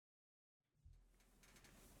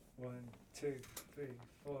One, two, three,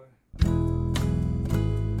 four.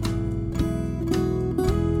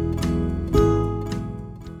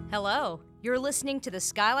 Hello, you're listening to the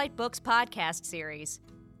Skylight Books podcast series.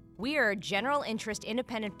 We are a general interest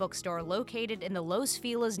independent bookstore located in the Los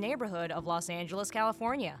Feliz neighborhood of Los Angeles,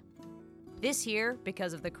 California. This year,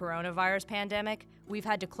 because of the coronavirus pandemic, we've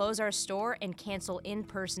had to close our store and cancel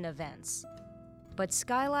in-person events. But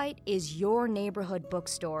Skylight is your neighborhood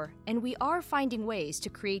bookstore, and we are finding ways to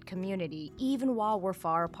create community even while we're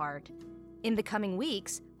far apart. In the coming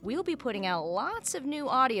weeks, we'll be putting out lots of new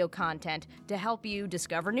audio content to help you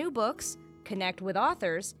discover new books, connect with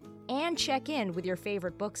authors, and check in with your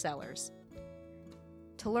favorite booksellers.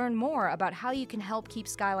 To learn more about how you can help keep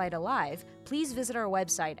Skylight alive, please visit our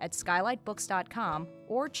website at skylightbooks.com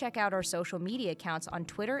or check out our social media accounts on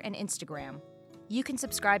Twitter and Instagram. You can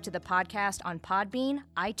subscribe to the podcast on Podbean,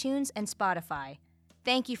 iTunes, and Spotify.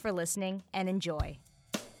 Thank you for listening and enjoy.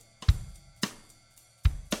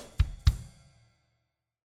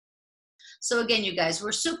 So again, you guys,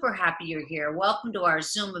 we're super happy you're here. Welcome to our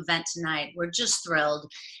Zoom event tonight. We're just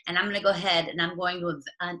thrilled. And I'm going to go ahead and I'm going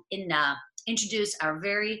to introduce our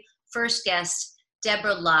very first guest,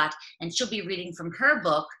 Deborah Lott, and she'll be reading from her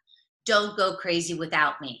book, Don't Go Crazy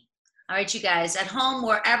Without Me. All right, you guys, at home,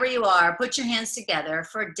 wherever you are, put your hands together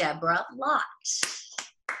for Deborah Lott.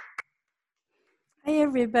 Hi,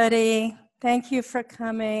 everybody. Thank you for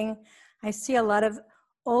coming. I see a lot of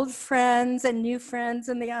old friends and new friends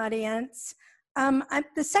in the audience.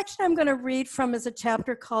 The section I'm going to read from is a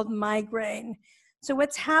chapter called Migraine. So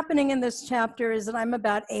what's happening in this chapter is that I'm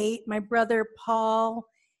about 8. My brother, Paul,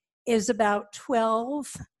 is about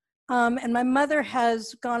 12. And my mother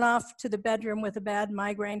has gone off to the bedroom with a bad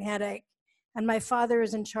migraine headache. And my father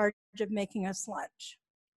is in charge of making us lunch.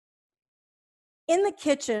 In the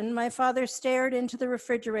kitchen, my father stared into the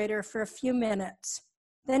refrigerator for a few minutes,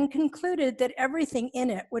 then concluded that everything in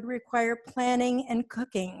it would require planning and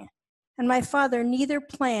cooking. And my father neither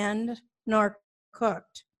planned nor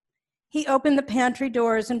cooked. He opened the pantry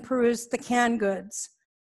doors and perused the canned goods,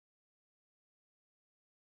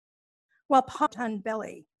 while Paul turned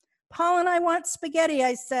belly. Paul and I want spaghetti,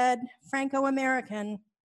 I said, Franco-American.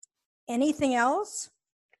 Anything else?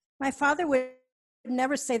 My father would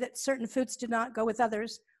never say that certain foods did not go with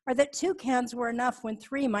others, or that 2 cans were enough when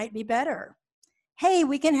 3 might be better. Hey,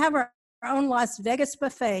 we can have our own Las Vegas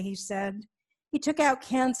buffet, he said. He took out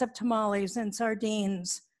cans of tamales and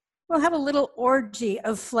sardines. We'll have a little orgy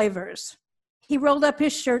of flavors. He rolled up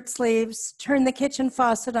his shirt sleeves, turned the kitchen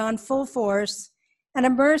faucet on full force, and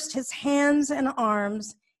immersed his hands and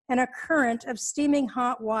arms in a current of steaming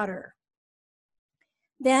hot water.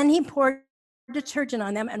 Then he poured detergent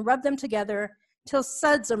on them and rubbed them together till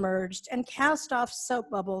suds emerged and cast-off soap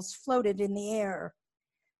bubbles floated in the air.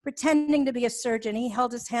 Pretending to be a surgeon, he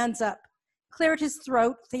held his hands up, cleared his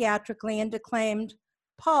throat theatrically, and declaimed,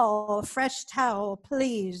 Paul, a fresh towel,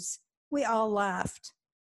 please. We all laughed.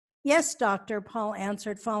 Yes, doctor, Paul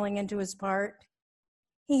answered, falling into his part.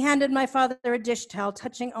 He handed my father a dish towel,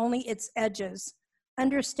 touching only its edges,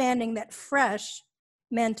 understanding that fresh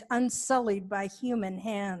meant unsullied by human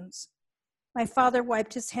hands. My father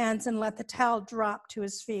wiped his hands and let the towel drop to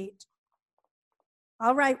his feet.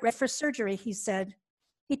 All right, ready for surgery, he said.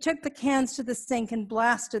 He took the cans to the sink and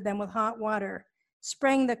blasted them with hot water,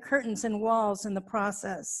 spraying the curtains and walls in the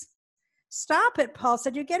process. Stop it, Paul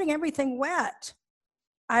said. You're getting everything wet.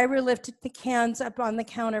 Ira lifted the cans up on the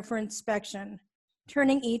counter for inspection,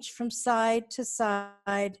 turning each from side to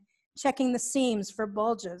side, checking the seams for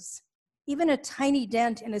bulges. Even a tiny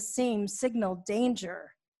dent in a seam signaled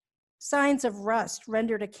danger. Signs of rust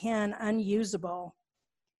rendered a can unusable.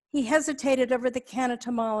 He hesitated over the can of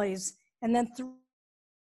tamales and then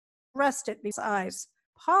thrust it before his eyes.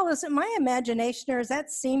 Paul, is it my imagination or is that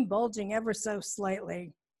seam bulging ever so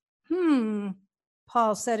slightly?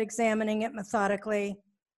 Paul said, examining it methodically.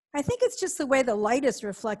 I think it's just the way the light is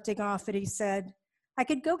reflecting off it, he said. I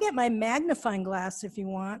could go get my magnifying glass if you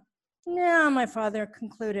want. No, my father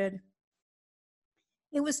concluded.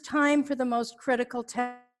 It was time for the most critical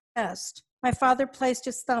test. My father placed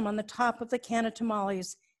his thumb on the top of the can of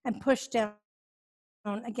tamales and pushed down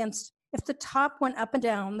against. If the top went up and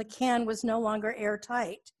down, the can was no longer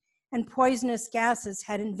airtight, and poisonous gases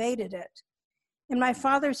had invaded it. In my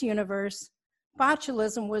father's universe,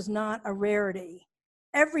 botulism was not a rarity.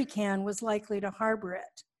 Every can was likely to harbor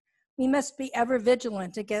it. We must be ever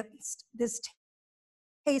vigilant against this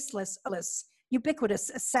tasteless, ubiquitous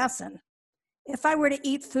assassin. If I were to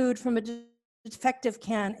eat food from a defective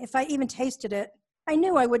can, if I even tasted it, I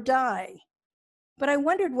knew I would die. But I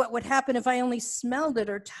wondered what would happen if I only smelled it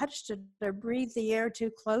or touched it or breathed the air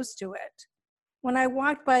too close to it. When I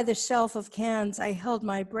walked by the shelf of cans, I held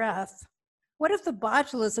my breath. What if the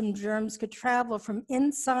botulism germs could travel from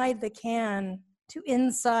inside the can to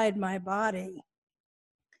inside my body?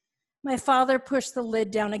 My father pushed the lid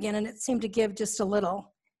down again, and it seemed to give just a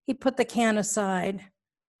little. He put the can aside.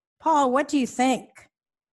 Paul, what do you think?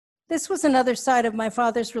 This was another side of my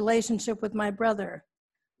father's relationship with my brother.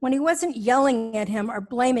 When he wasn't yelling at him or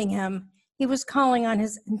blaming him, he was calling on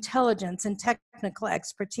his intelligence and technical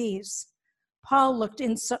expertise. Paul looked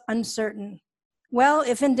uncertain. Well,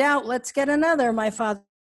 if in doubt, let's get another, my father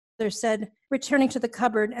said, returning to the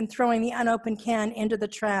cupboard and throwing the unopened can into the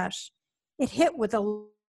trash. It hit with a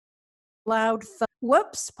loud thud.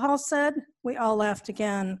 Whoops, Paul said. We all laughed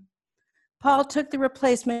again. Paul took the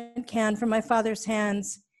replacement can from my father's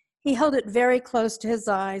hands. He held it very close to his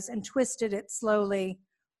eyes and twisted it slowly.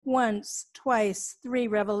 Once, twice, 3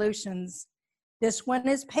 revolutions. This one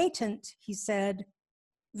is patent, he said.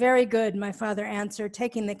 Very good, my father answered,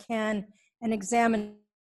 taking the can and examining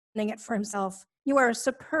it for himself. You are a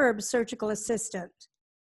superb surgical assistant.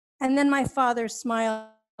 And then my father smiled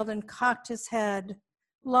and cocked his head,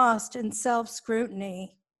 lost in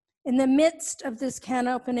self-scrutiny. In the midst of this can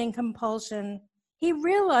opening compulsion, he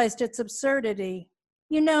realized its absurdity.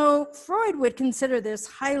 You know, Freud would consider this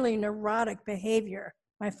highly neurotic behavior,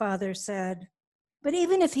 my father said. But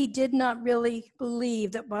even if he did not really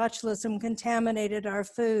believe that botulism contaminated our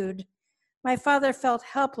food, my father felt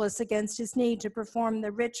helpless against his need to perform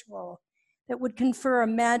the ritual that would confer a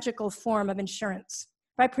magical form of insurance.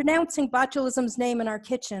 By pronouncing botulism's name in our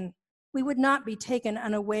kitchen, we would not be taken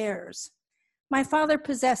unawares. My father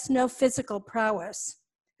possessed no physical prowess.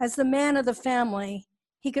 As the man of the family,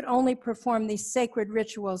 he could only perform these sacred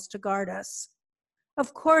rituals to guard us.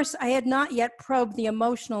 Of course, I had not yet probed the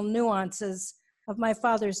emotional nuances of my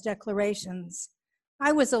father's declarations.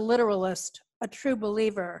 I was a literalist, a true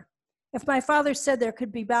believer. If my father said there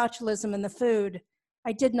could be botulism in the food,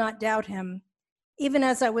 I did not doubt him. Even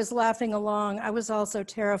as I was laughing along, I was also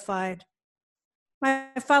terrified. My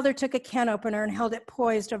father took a can opener and held it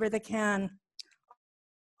poised over the can.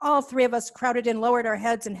 All 3 of us crowded in, lowered our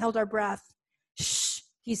heads, and held our breath. Shh,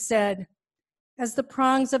 he said, as the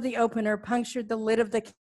prongs of the opener punctured the lid of the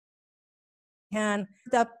can.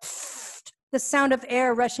 The sound of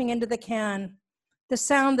air rushing into the can, the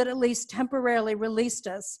sound that at least temporarily released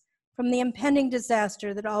us from the impending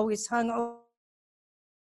disaster that always hung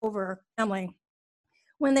over family.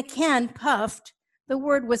 When the can puffed, the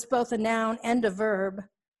word was both a noun and a verb.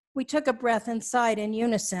 We took a breath and sighed in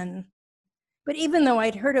unison. But even though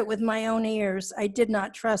I'd heard it with my own ears, I did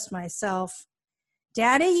not trust myself.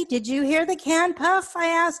 Daddy, did you hear the can puff? I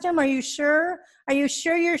asked him. Are you sure? Are you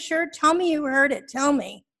sure you're sure? Tell me you heard it. Tell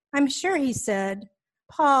me. I'm sure, he said.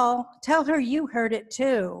 Paul, tell her you heard it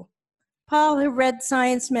too. Paul, who read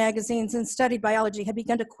science magazines and studied biology, had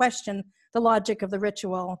begun to question the logic of the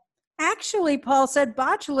ritual. Actually, Paul said,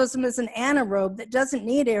 botulism is an anaerobe that doesn't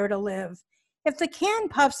need air to live. If the can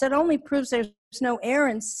puffs, that only proves there's no air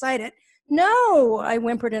inside it. No, I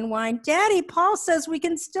whimpered and whined. Daddy, Paul says we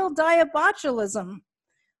can still die of botulism.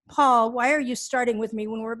 Paul, why are you starting with me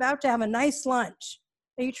when we're about to have a nice lunch?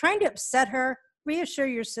 Are you trying to upset her? Reassure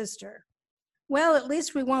your sister. Well, at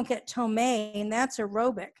least we won't get ptomaine. That's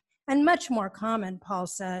aerobic and much more common, Paul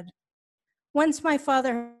said. Once my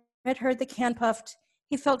father had heard the can puffed,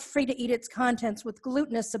 he felt free to eat its contents with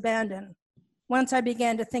glutinous abandon. Once I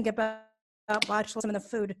began to think about botulism in the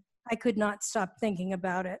food, I could not stop thinking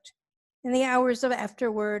about it. In the hours of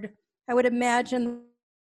afterward, I would imagine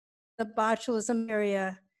the botulism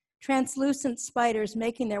area, translucent spiders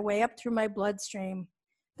making their way up through my bloodstream.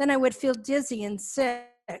 Then I would feel dizzy and sick,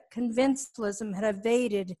 convinced botulism had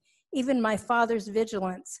evaded even my father's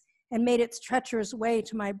vigilance and made its treacherous way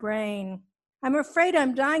to my brain. I'm afraid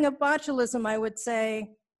I'm dying of botulism, I would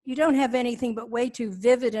say. You don't have anything but way too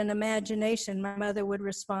vivid an imagination, my mother would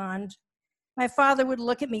respond. My father would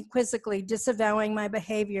look at me quizzically, disavowing my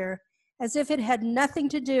behavior, as if it had nothing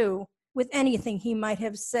to do with anything he might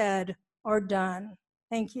have said or done.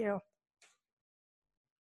 Thank you.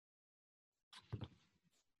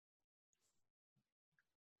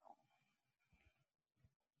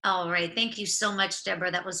 All right, thank you so much, Deborah.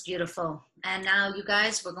 That was beautiful. And now, you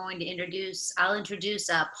guys, I'll introduce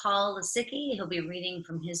Paul Lisicky. He'll be reading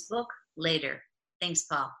from his book later. Thanks,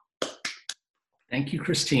 Paul. Thank you,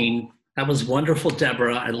 Christine. That was wonderful,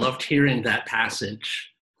 Deborah. I loved hearing that passage.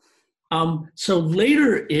 So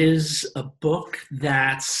Later is a book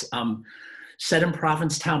that's set in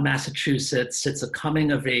Provincetown, Massachusetts. It's a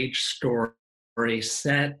coming-of-age story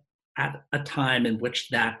set at a time in which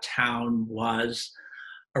that town was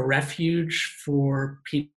a refuge for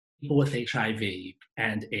people people with HIV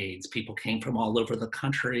and AIDS. People came from all over the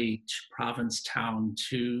country to Provincetown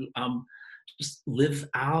to just live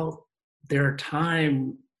out their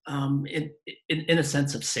time in a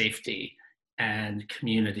sense of safety and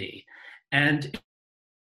community. And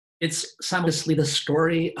it's simultaneously the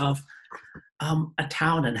story of a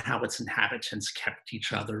town and how its inhabitants kept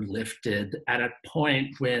each other lifted at a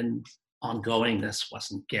point when ongoingness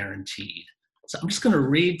wasn't guaranteed. So I'm just going to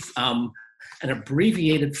read an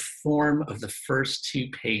abbreviated form of the first 2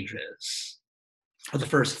 pages, or the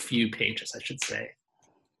first few pages, I should say.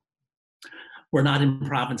 We're not in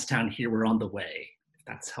Provincetown here, we're on the way, if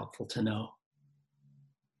that's helpful to know.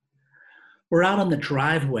 We're out on the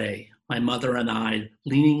driveway, my mother and I,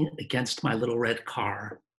 leaning against my little red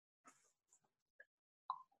car.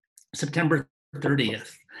 September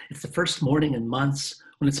 30th. It's the first morning in months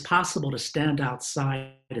when it's possible to stand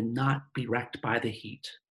outside and not be wrecked by the heat.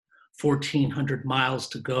 1,400 miles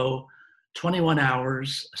to go, 21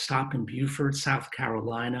 hours, a stop in Beaufort, South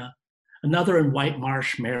Carolina, another in White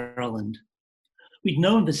Marsh, Maryland. We'd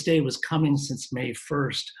known this day was coming since May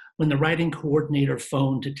 1st, when the writing coordinator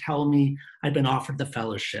phoned to tell me I'd been offered the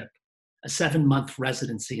fellowship, a 7-month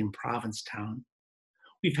residency in Provincetown.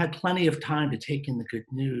 We've had plenty of time to take in the good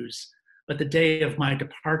news, but the day of my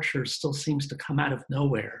departure still seems to come out of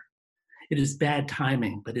nowhere. It is bad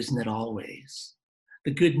timing, but isn't it always?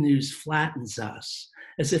 The good news flattens us,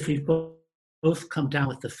 as if we've both come down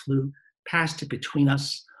with the flu, passed it between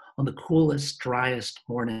us on the coolest, driest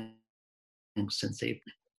morning since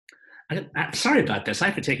April. I'm sorry about this. I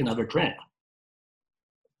have to take another drink.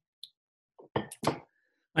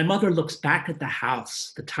 My mother looks back at the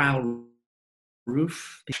house, the tile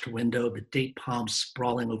roof, the window, the date palms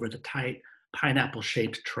sprawling over the tight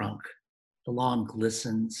pineapple-shaped trunk. The lawn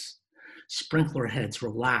glistens. Sprinkler heads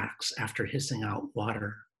relax after hissing out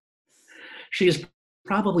water. She is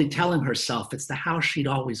probably telling herself it's the house she'd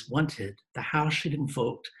always wanted, the house she'd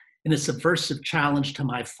invoked in a subversive challenge to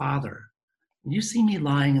my father. When you see me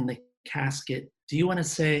lying in the casket, do you want to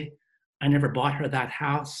say, I never bought her that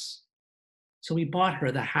house? So we bought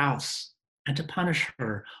her the house, and to punish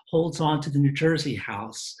her, holds on to the New Jersey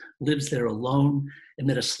house, lives there alone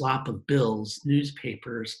amid a slop of bills,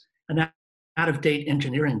 newspapers, and out-of-date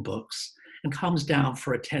engineering books, and comes down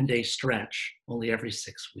for a 10-day stretch, only every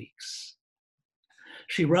 6 weeks.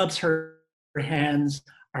 She rubs her hands,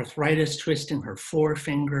 arthritis twisting her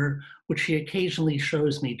forefinger, which she occasionally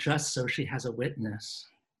shows me just so she has a witness.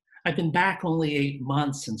 I've been back only 8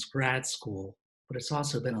 months since grad school, but it's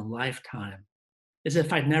also been a lifetime, as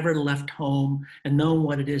if I'd never left home and known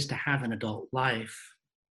what it is to have an adult life.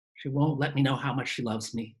 She won't let me know how much she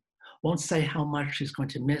loves me, won't say how much she's going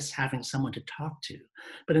to miss having someone to talk to,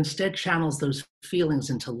 but instead channels those feelings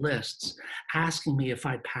into lists, asking me if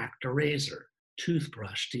I'd packed a razor,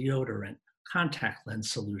 toothbrush, deodorant, contact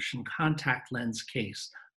lens solution, contact lens case,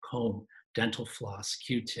 comb, dental floss,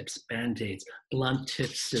 Q-tips, Band-Aids, blunt tip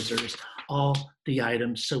scissors, all the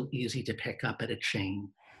items so easy to pick up at a chain.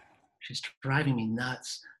 She's driving me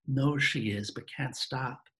nuts, knows she is, but can't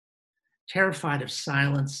stop. Terrified of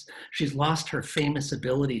silence, she's lost her famous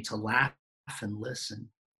ability to laugh and listen.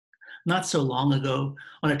 Not so long ago,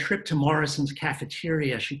 on a trip to Morrison's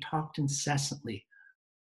cafeteria, she talked incessantly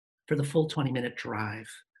for the full 20-minute drive.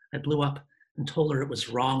 I blew up and told her it was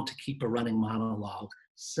wrong to keep a running monologue,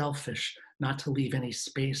 selfish not to leave any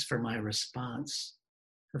space for my response.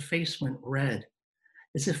 Her face went red,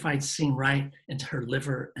 as if I'd seen right into her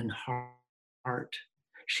liver and heart.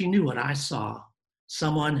 She knew what I saw,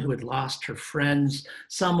 someone who had lost her friends,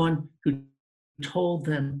 someone who told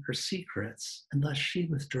them her secrets, and thus she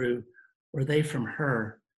withdrew, or they from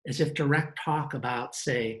her, as if direct talk about,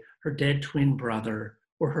 say, her dead twin brother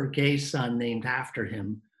or her gay son named after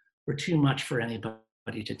him were too much for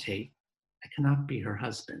anybody to take. I cannot be her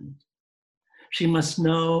husband. She must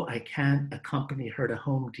know I can't accompany her to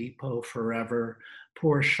Home Depot forever,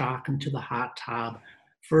 pour shock into the hot tub,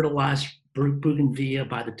 fertilize bougainvillea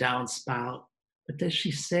by the downspout. But does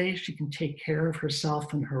she say she can take care of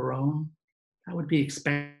herself and her own? That would be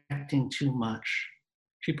expecting too much.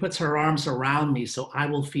 She puts her arms around me so I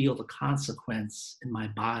will feel the consequence in my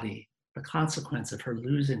body, the consequence of her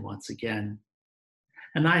losing once again.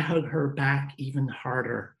 And I hug her back even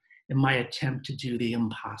harder in my attempt to do the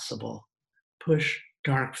impossible, push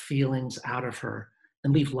dark feelings out of her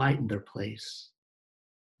and leave light in their place.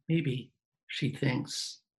 Maybe, she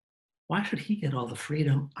thinks, why should he get all the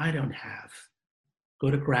freedom I don't have?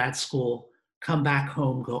 Go to grad school, come back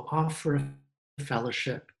home, go off for a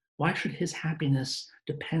fellowship. Why should his happiness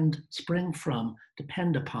depend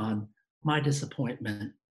upon my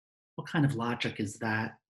disappointment? What kind of logic is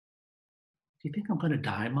that? Do you think I'm going to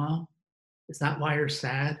die, Mom? Is that why you're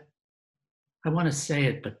sad? I want to say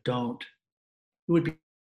it, but don't. It would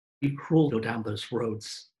be cruel to go down those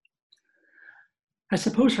roads. I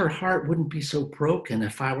suppose her heart wouldn't be so broken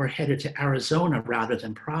if I were headed to Arizona rather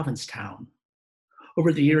than Provincetown.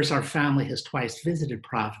 Over the years, our family has twice visited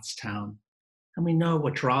Provincetown, and we know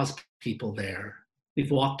what draws people there.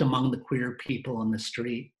 We've walked among the queer people on the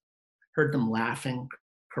street, heard them laughing,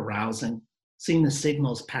 carousing, seen the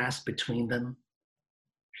signals pass between them.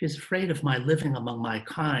 She's afraid of my living among my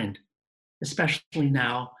kind, especially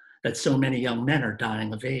now that so many young men are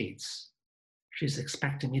dying of AIDS. She's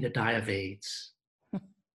expecting me to die of AIDS.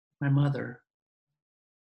 My mother.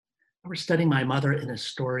 I was studying my mother in a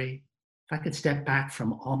story. If I could step back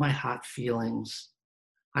from all my hot feelings,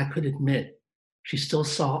 I could admit she still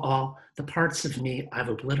saw all the parts of me I've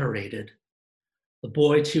obliterated. The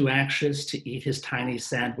boy too anxious to eat his tiny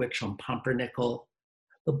sandwich on pumpernickel.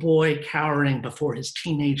 The boy cowering before his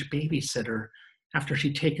teenage babysitter after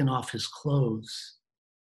she'd taken off his clothes.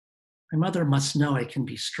 My mother must know I can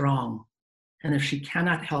be strong, and if she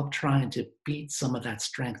cannot help trying to beat some of that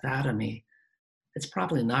strength out of me, it's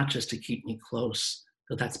probably not just to keep me close,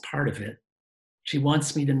 though that's part of it. She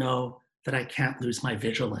wants me to know that I can't lose my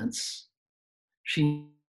vigilance. She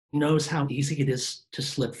knows how easy it is to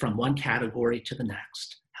slip from one category to the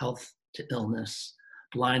next, health to illness,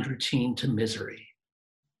 blind routine to misery.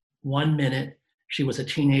 1 minute, she was a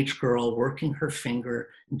teenage girl working her finger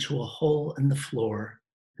into a hole in the floor,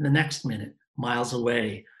 and the next minute, miles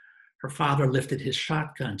away, her father lifted his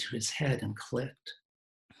shotgun to his head and clicked.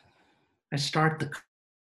 I start the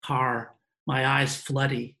car, my eyes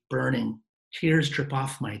floody, burning, tears drip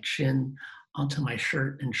off my chin onto my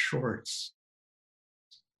shirt and shorts.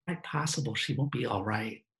 Quite possible she won't be all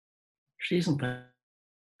right. She isn't going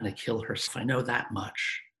to kill herself, I know that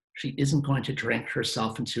much. She isn't going to drink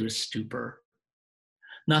herself into a stupor.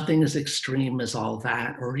 Nothing as extreme as all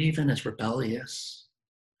that, or even as rebellious.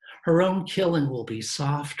 Her own killing will be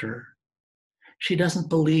softer. She doesn't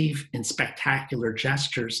believe in spectacular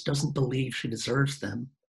gestures, doesn't believe she deserves them.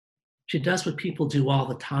 She does what people do all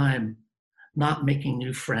the time, not making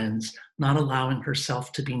new friends, not allowing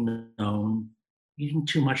herself to be known, eating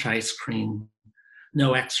too much ice cream,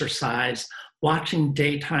 no exercise, watching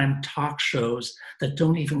daytime talk shows that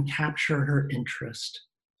don't even capture her interest.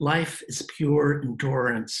 Life is pure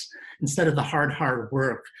endurance instead of the hard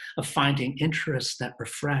work of finding interests that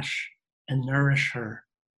refresh and nourish her.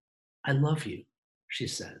 I love you, she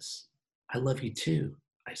says. I love you too,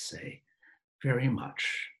 I say, very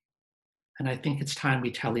much. And I think it's time we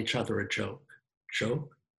tell each other a joke.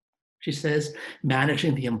 Joke? She says,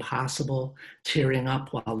 managing the impossible, tearing up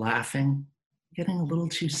while laughing, getting a little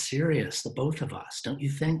too serious, the both of us, don't you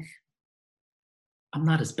think? I'm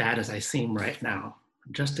not as bad as I seem right now.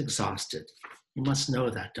 I'm just exhausted. You must know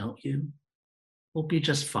that, don't you? We'll be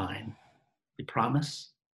just fine. You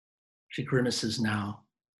promise? She grimaces now.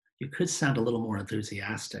 You could sound a little more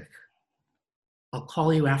enthusiastic. I'll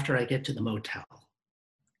call you after I get to the motel.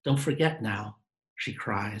 Don't forget now, she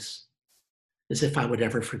cries, as if I would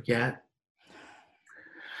ever forget.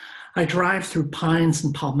 I drive through pines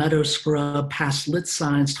and palmetto scrub, past lit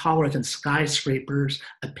signs taller than skyscrapers,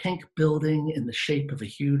 a pink building in the shape of a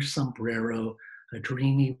huge sombrero, a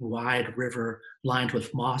dreamy, wide river lined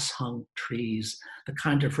with moss-hung trees, the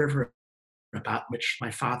kind of river about which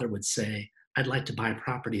my father would say, I'd like to buy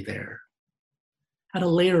property there. At a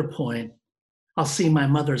later point, I'll see my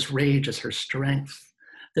mother's rage as her strength,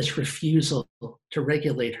 this refusal to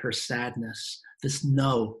regulate her sadness, this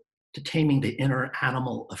no to taming the inner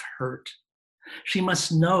animal of hurt. She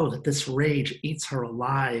must know that this rage eats her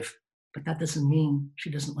alive, but that doesn't mean she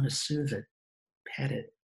doesn't want to soothe it, pet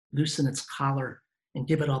it, loosen its collar, and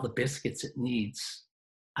give it all the biscuits it needs.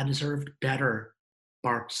 I deserved better,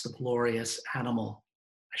 barks the glorious animal.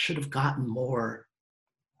 I should have gotten more.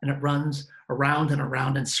 And it runs around and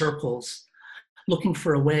around in circles, looking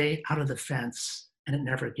for a way out of the fence, and it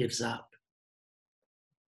never gives up.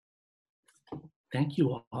 Thank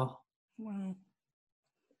you all. Wow.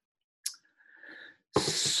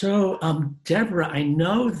 So, Deborah, I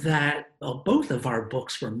know that both of our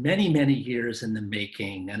books were many, many years in the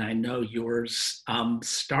making, and I know yours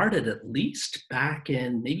started at least back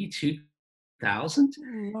in maybe 2000.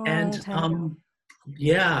 Long time ago.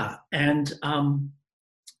 Yeah, and I'm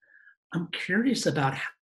curious about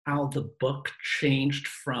how the book changed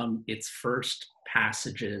from its first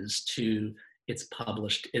passages to its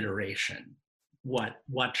published iteration.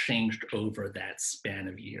 What changed over that span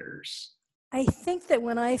of years? I think that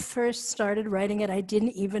when I first started writing it, I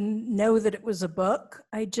didn't even know that it was a book.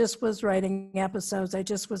 I just was writing episodes. I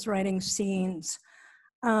just was writing scenes.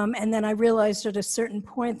 And then I realized at a certain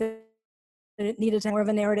point that it needed more of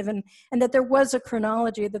a narrative, and that there was a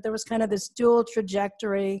chronology, that there was kind of this dual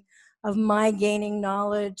trajectory of my gaining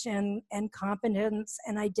knowledge and competence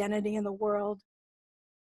and identity in the world,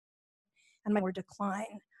 and my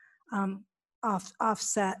decline,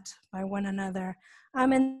 offset by one another.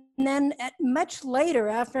 And then much later,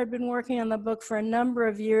 after I'd been working on the book for a number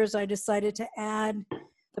of years, I decided to add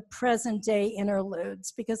the present day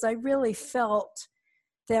interludes, because I really felt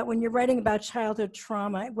that when you're writing about childhood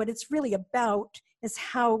trauma, what it's really about is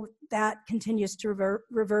how that continues to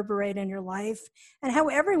reverberate in your life, and how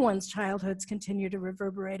everyone's childhoods continue to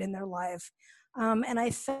reverberate in their life. And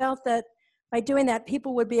I felt that by doing that,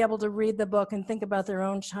 people would be able to read the book and think about their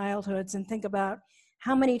own childhoods, and think about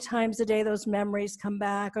how many times a day those memories come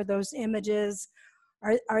back, or those images,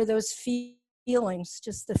 are those feelings,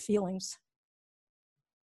 just the feelings.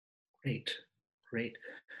 Great, great.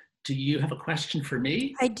 Do you have a question for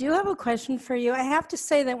me? I do have a question for you. I have to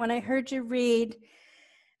say that when I heard you read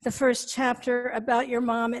the first chapter about your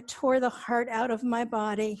mom, it tore the heart out of my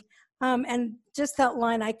body. And just that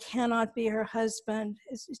line, "I cannot be her husband,"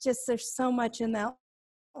 it's just, there's so much in that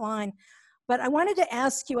line. But I wanted to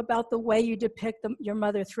ask you about the way you depict your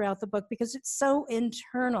mother throughout the book, because it's so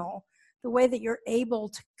internal, the way that you're able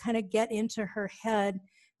to kind of get into her head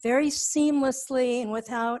very seamlessly and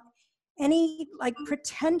without any like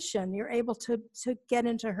pretension. You're able to get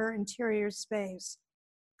into her interior space.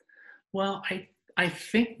 Well, I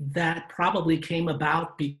think that probably came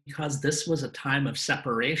about because this was a time of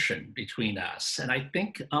separation between us. And I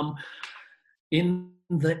think in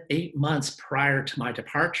the 8 months prior to my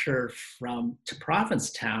departure to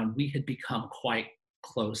Provincetown, we had become quite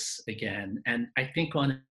close again. And I think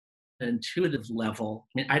on an intuitive level,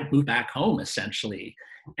 I mean, I'd moved back home essentially,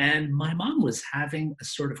 and my mom was having a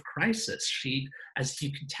sort of crisis. She, as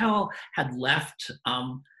you can tell, had left.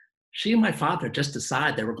 She and my father just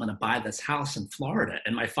decided they were going to buy this house in Florida,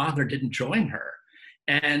 and my father didn't join her.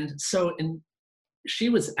 And so she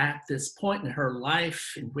was at this point in her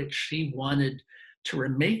life in which she wanted to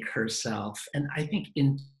remake herself. And I think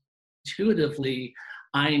intuitively,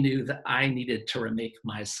 I knew that I needed to remake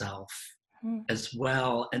myself as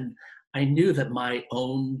well. And I knew that my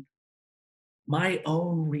own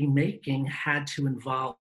remaking had to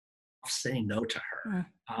involve saying no to her.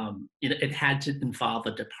 It had to involve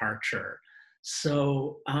a departure.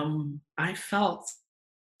 So I felt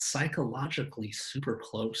psychologically super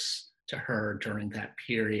close to her during that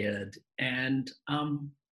period. And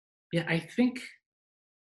I think,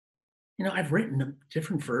 I've written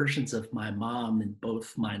different versions of my mom in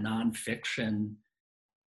both my nonfiction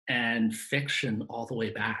and fiction all the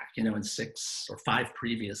way back, in 6 or 5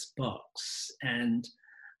 previous books. And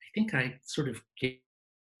I think I sort of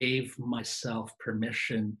gave myself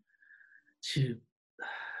permission to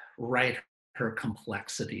write her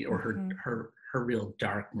complexity or her real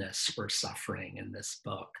darkness or suffering in this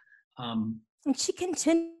book. And she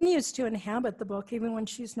continues to inhabit the book even when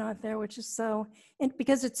she's not there, which is so,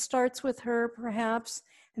 because it starts with her perhaps,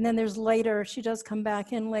 and then there's later, she does come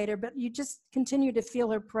back in later, but you just continue to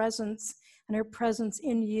feel her presence and her presence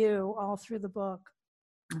in you all through the book.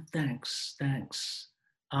 Thanks.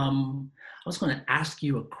 I was going to ask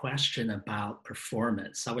you a question about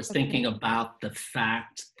performance. I was thinking about the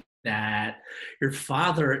fact that your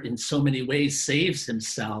father in so many ways saves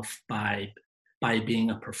himself by being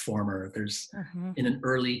a performer. There's in an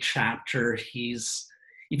early chapter,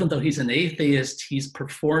 even though he's an atheist, he's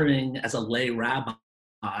performing as a lay rabbi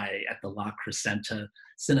at the La Crescenta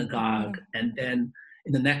synagogue. And then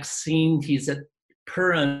in the next scene, he's at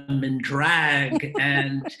Purim in drag,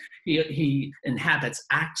 and he inhabits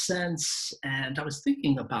accents. And I was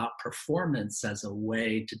thinking about performance as a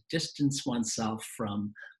way to distance oneself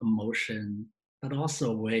from emotion, but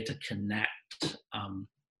also a way to connect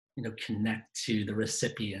to the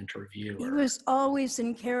recipient or viewer. He was always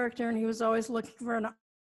in character, and he was always looking for an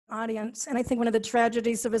audience. And I think one of the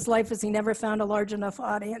tragedies of his life is he never found a large enough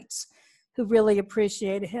audience who really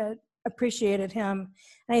appreciated him.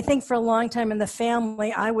 And I think for a long time in the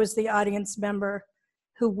family, I was the audience member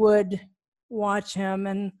who would watch him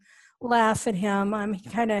and laugh at him. He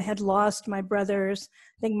kind of had lost my brothers.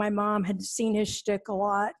 I think my mom had seen his shtick a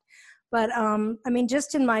lot. But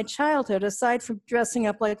just in my childhood, aside from dressing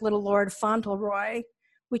up like little Lord Fauntleroy,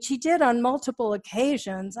 which he did on multiple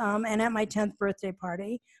occasions, and at my 10th birthday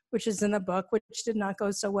party, which is in the book, which did not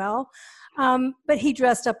go so well. But he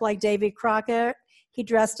dressed up like Davy Crockett. He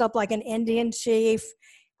dressed up like an Indian chief.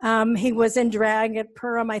 He was in drag at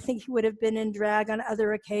Purim. I think he would have been in drag on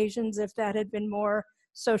other occasions if that had been more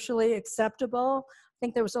socially acceptable. I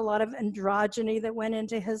think there was a lot of androgyny that went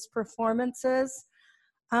into his performances.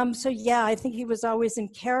 So yeah, I think he was always in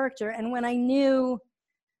character. And when I knew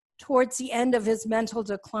towards the end of his mental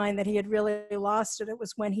decline that he had really lost it, it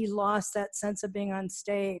was when he lost that sense of being on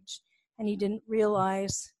stage and he didn't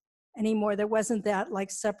realize anymore. There wasn't that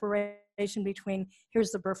like separation between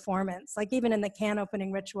here's the performance. Like even in the can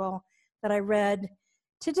opening ritual that I read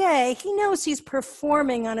today, he knows he's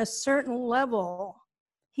performing on a certain level.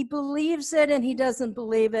 He believes it and he doesn't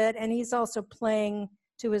believe it. And he's also playing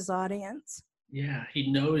to his audience. Yeah,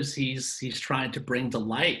 he knows he's trying to bring the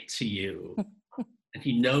light to you. And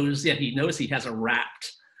he knows he has a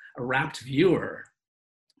rapt viewer.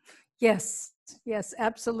 Yes,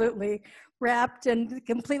 absolutely. Rapt and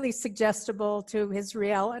completely suggestible to his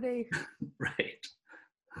reality. Right.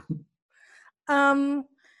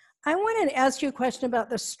 I wanted to ask you a question about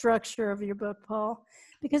the structure of your book, Paul,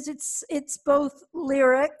 because it's both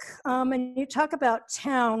lyric, and you talk about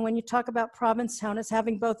town, when you talk about Provincetown as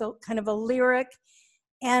having both a kind of a lyric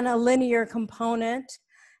and a linear component.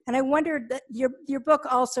 And I wondered that your book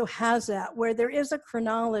also has that, where there is a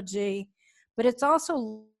chronology, but it's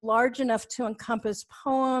also large enough to encompass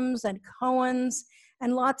poems and koans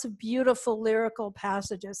and lots of beautiful lyrical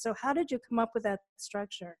passages. So how did you come up with that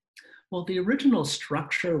structure? Well, the original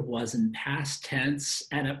structure was in past tense,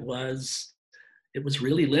 and it was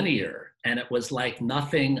really linear, and it was like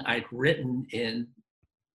nothing I'd written in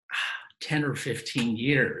 10 or 15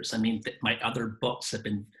 years. I mean, my other books have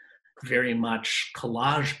been very much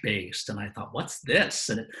collage based, and I thought, what's this?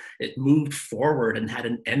 And it moved forward and had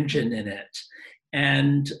an engine in it.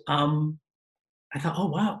 And I thought, oh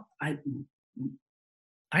wow,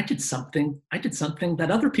 I did something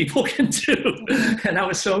that other people can do. And I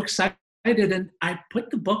was so excited, and I put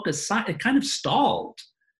the book aside. It kind of stalled.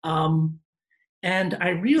 And I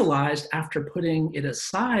realized after putting it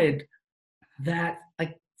aside that,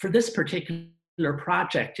 like, for this particular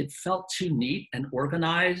project, it felt too neat and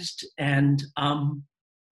organized and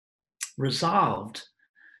resolved.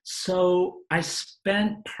 So I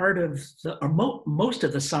spent part of most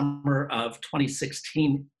of the summer of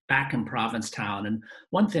 2016 back in Provincetown. And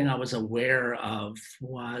one thing I was aware of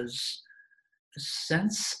was the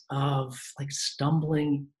sense of like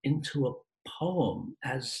stumbling into a poem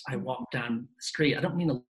as I walked down the street. I don't mean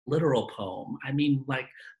a literal poem. I mean like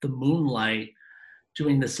the moonlight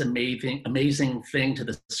doing this amazing thing to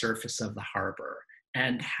the surface of the harbor,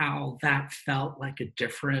 and how that felt like a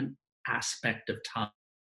different aspect of time.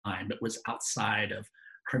 It was outside of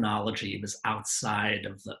chronology. It was outside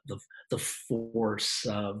of the force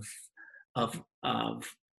of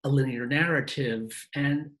a linear narrative,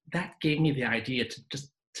 and that gave me the idea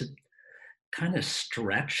to kind of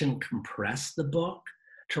stretch and compress the book,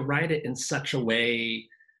 to write it in such a way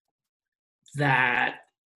that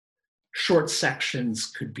short sections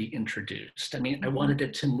could be introduced. I mean, I wanted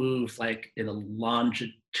it to move like in a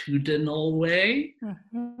longitudinal way,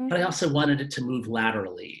 but I also wanted it to move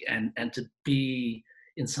laterally and to be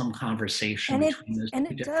in some conversation between those two.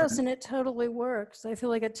 And it does, and it totally works. I feel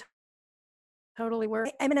like it totally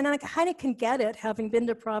works. I mean, and I kind of can get it, having been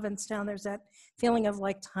to Provincetown. There's that feeling of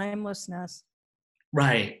like timelessness.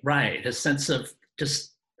 Right. A sense of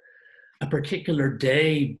just a particular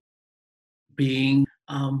day being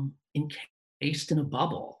encased in a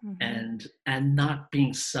bubble, and not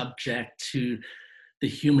being subject to the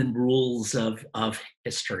human rules of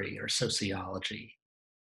history or sociology.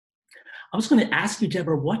 I was going to ask you,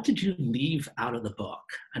 Deborah, what did you leave out of the book?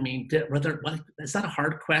 I mean, is that a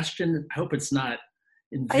hard question? I hope it's not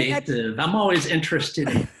invasive. I'm always interested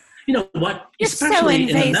in, what, especially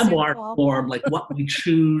in the memoir form, like what we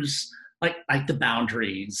choose, like the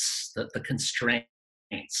boundaries, the constraints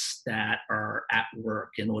that are at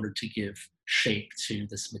work in order to give shape to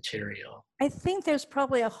this material. I think there's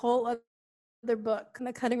probably a whole other book on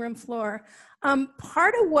the cutting room floor.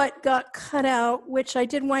 Part of what got cut out, which I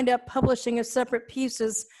did wind up publishing as separate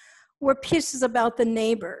pieces, were pieces about the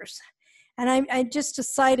neighbors. And I just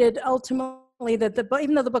decided ultimately that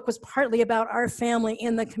even though the book was partly about our family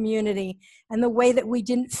in the community and the way that we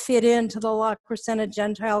didn't fit into the La Crescenta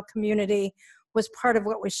Gentile community was part of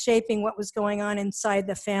what was shaping what was going on inside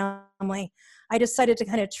the family, I decided to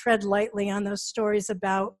kind of tread lightly on those stories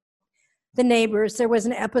about the neighbors. There was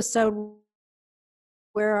an episode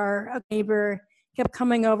where our neighbor kept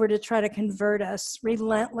coming over to try to convert us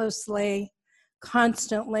relentlessly,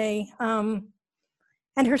 constantly, and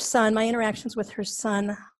her son, my interactions with her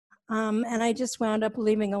son. And I just wound up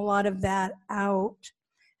leaving a lot of that out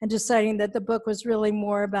and deciding that the book was really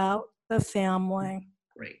more about the family.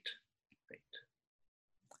 Great.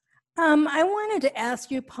 I wanted to ask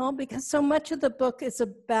you, Paul, because so much of the book is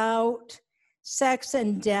about sex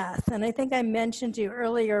and death. And I think I mentioned to you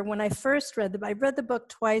earlier when I first read I read the book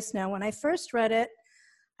twice now. When I first read it,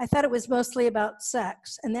 I thought it was mostly about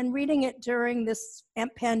sex. And then reading it during this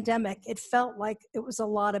pandemic, it felt like it was a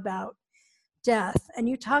lot about death. And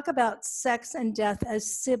you talk about sex and death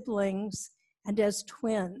as siblings and as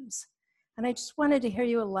twins. And I just wanted to hear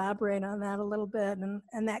you elaborate on that a little bit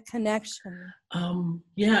and that connection.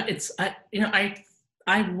 Yeah,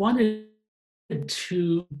 I wanted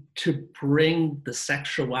to bring the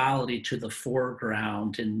sexuality to the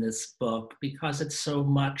foreground in this book because it's so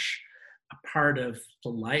much a part of the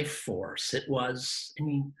life force. It was,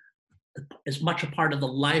 as much a part of the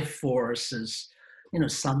life force as,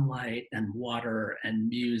 sunlight and water and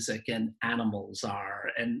music and animals are.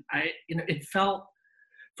 And it felt,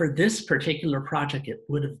 for this particular project, it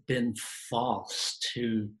would have been false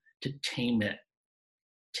to tame it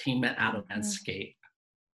out of the landscape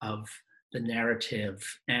of the narrative.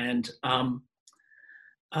 And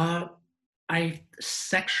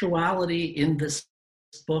sexuality in this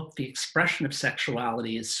book, the expression of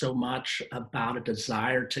sexuality is so much about a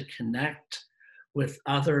desire to connect with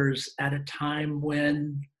others at a time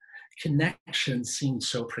when connection seemed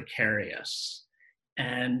so precarious.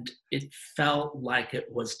 And it felt like it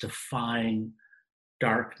was defying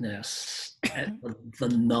darkness, the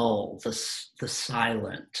null, the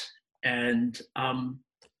silent. And,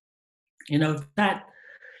 that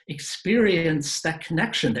experience, that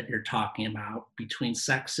connection that you're talking about between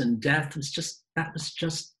sex and death was just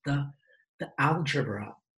the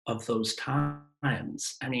algebra of those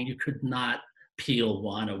times. You could not peel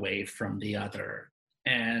one away from the other.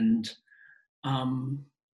 And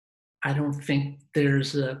I don't think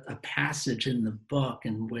there's a passage in the book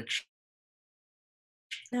in which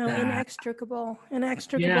inextricable.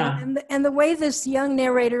 Yeah. And the way this young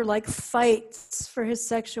narrator fights for his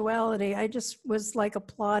sexuality, I just was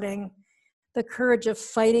applauding the courage of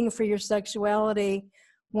fighting for your sexuality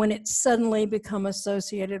when it's suddenly become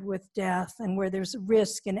associated with death and where there's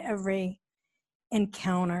risk in every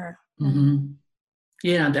encounter. Mm-hmm.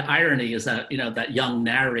 Yeah, and the irony is that, that young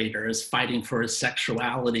narrator is fighting for his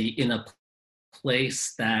sexuality in a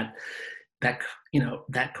place that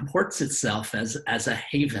comports itself as a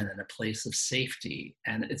haven and a place of safety.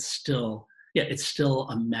 And it's still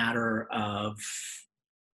a matter of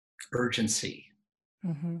urgency.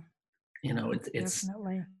 Mm-hmm. It's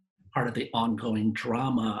definitely part of the ongoing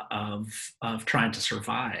drama of trying to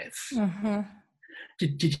survive. Mm-hmm.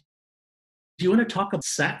 Do you want to talk about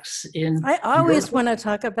sex in? I always want to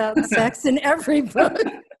talk about sex in every book,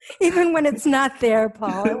 even when it's not there,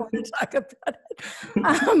 Paul. I want to talk about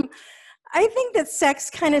it. I think that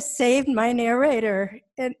sex kind of saved my narrator.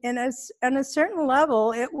 On a certain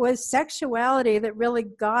level, it was sexuality that really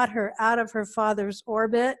got her out of her father's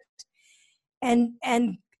orbit and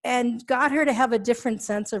got her to have a different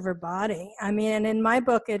sense of her body. And in my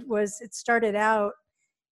book, it started out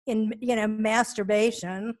in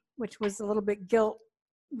masturbation, which was a little bit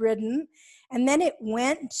guilt-ridden, and then it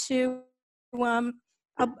went to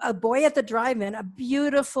a boy at the drive-in, a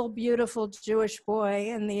beautiful, beautiful Jewish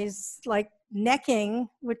boy, and these necking,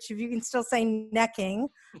 which if you can still say necking,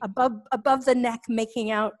 above the neck,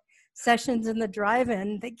 making out sessions in the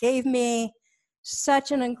drive-in that gave me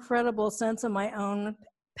such an incredible sense of my own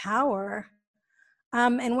power.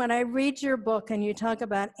 And when I read your book and you talk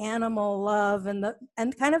about animal love and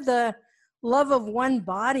kind of the love of one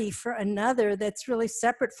body for another that's really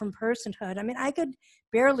separate from personhood. I could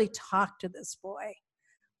barely talk to this boy.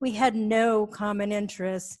 We had no common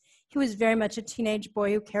interests. He was very much a teenage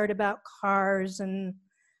boy who cared about cars and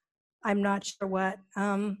I'm not sure what.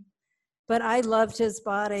 But I loved his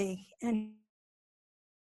body and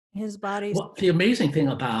his body. Well, the amazing thing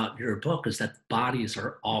about your book is that bodies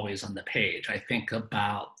are always on the page. I think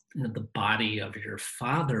about the body of your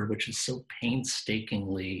father, which is so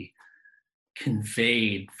painstakingly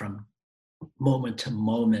conveyed from moment to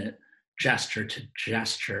moment, gesture to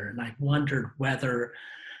gesture. And I wondered whether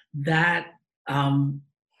that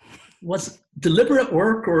was deliberate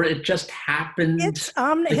work or it just happened.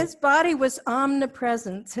 His body was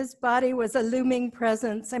omnipresence. His body was a looming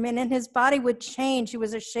presence. And his body would change. He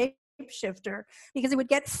was a shapeshifter because he would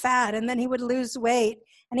get fat and then he would lose weight.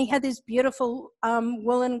 And he had these beautiful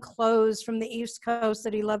woolen clothes from the East Coast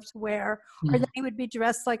that he loved to wear. Or then he would be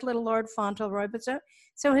dressed like little Lord Fauntleroy. But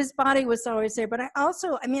so his body was always there. But I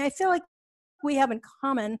feel like we have in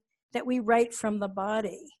common that we write from the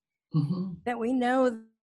body. Mm-hmm. That we know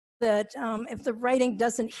that if the writing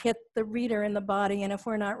doesn't hit the reader in the body, and if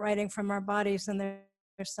we're not writing from our bodies, then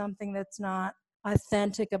there's something that's not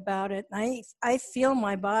authentic about it. I feel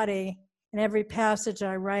my body in every passage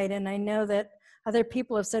I write, and I know that other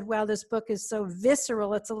people have said, wow, this book is so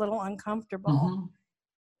visceral, it's a little uncomfortable. Mm-hmm.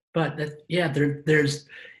 But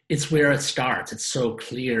it's where it starts. It's so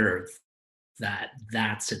clear that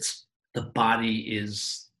the body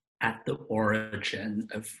is at the origin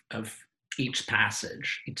of each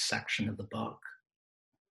passage, each section of the book.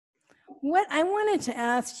 What I wanted to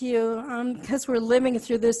ask you, because we're living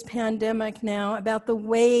through this pandemic now, about the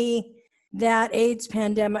way that AIDS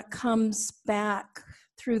pandemic comes back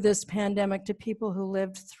through this pandemic to people who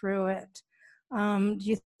lived through it. Do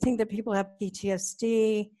you think that people have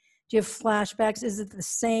PTSD? Do you have flashbacks? Is it the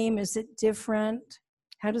same? Is it different?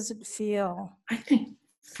 How does it feel? I think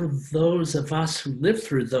for those of us who lived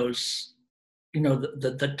through those,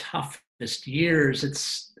 the toughest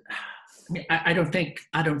years, I don't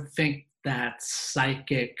think that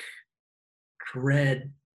psychic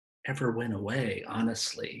dread ever went away,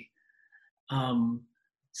 honestly.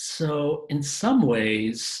 So in some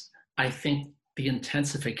ways, I think the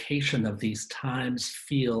intensification of these times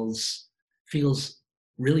feels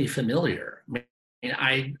really familiar. I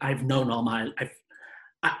mean, I've known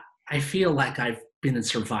I feel like I've been in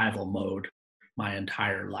survival mode my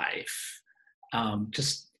entire life,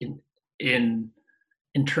 just in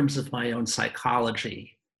terms of my own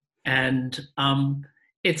psychology, and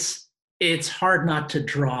it's hard not to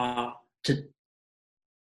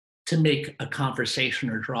make a conversation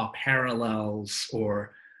or draw parallels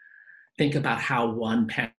or think about how one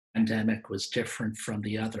pandemic was different from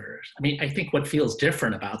the others. I mean, I think what feels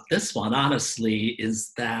different about this one, honestly,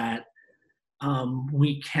 is that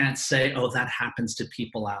we can't say, oh, that happens to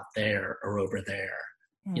people out there or over there,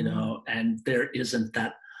 and there isn't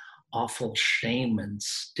that awful shame and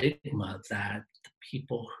stigma that the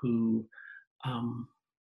people who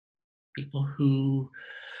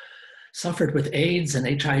suffered with AIDS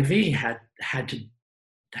and HIV had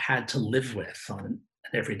to live with on an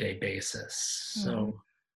everyday basis. So,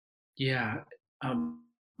 yeah. I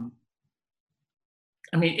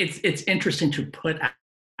mean, it's interesting to put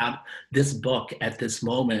out this book at this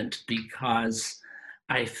moment because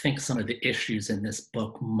I think some of the issues in this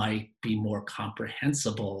book might be more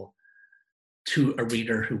comprehensible to a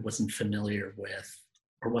reader who wasn't familiar with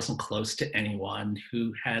or wasn't close to anyone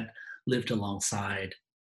who had lived alongside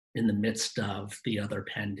in the midst of the other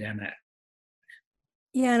pandemic.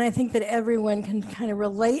 Yeah, and I think that everyone can kind of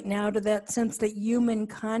relate now to that sense that human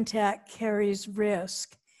contact carries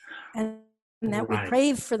risk, and that we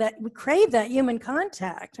crave that human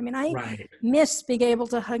contact. I mean, I miss being able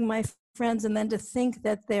to hug my friends, and then to think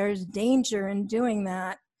that there's danger in doing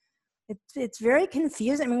that. It's very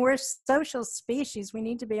confusing. I mean, we're a social species. We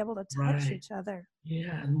need to be able to touch each other.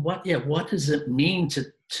 Yeah, and what does it mean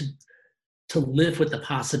to live with the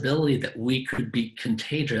possibility that we could be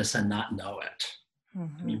contagious and not know it?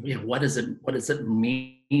 I mean, what does it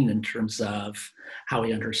mean in terms of how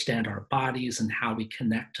we understand our bodies and how we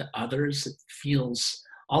connect to others?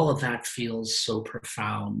 All of that feels so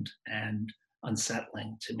profound and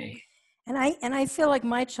unsettling to me. And I feel like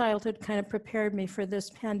my childhood kind of prepared me for this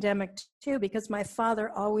pandemic too, because my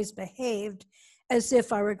father always behaved as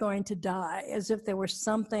if I were going to die, as if there was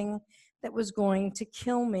something that was going to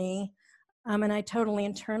kill me. And I totally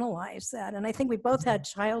internalized that. And I think we both had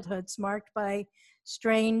childhoods marked by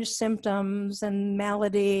strange symptoms and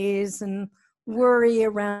maladies and worry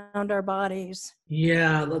around our bodies.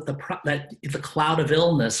 Yeah, the cloud of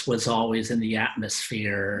illness was always in the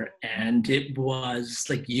atmosphere, and it was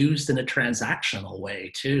like used in a transactional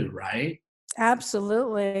way too, right?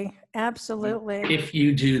 Absolutely. If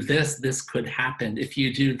you do this, this could happen. If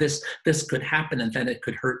you do this, this could happen, and then it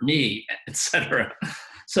could hurt me, etc.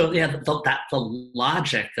 So yeah, the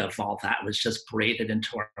logic of all that was just braided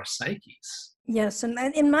into our psyches. Yes, and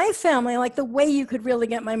in my family, like the way you could really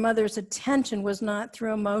get my mother's attention was not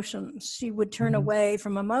through emotions. She would turn away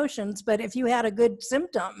from emotions, but if you had a good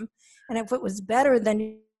symptom, and if it was better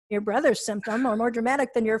than your brother's symptom or more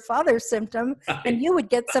dramatic than your father's symptom, then you would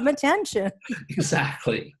get some attention.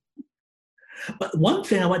 Exactly. But one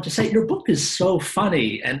thing I want to say, your book is so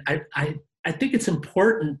funny, and I think it's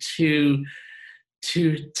important to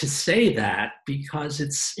say that, because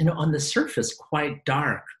it's, on the surface quite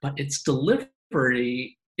dark, but its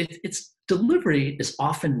delivery is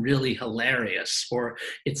often really hilarious, or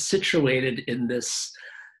it's situated in this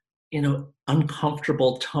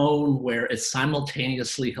uncomfortable tone where it's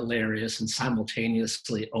simultaneously hilarious and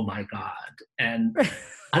simultaneously, oh my God. And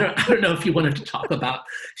I don't know if you wanted to talk about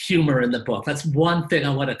humor in the book. That's one thing I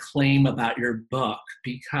want to claim about your book,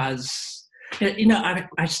 because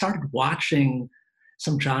I started watching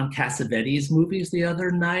some John Cassavetes movies the other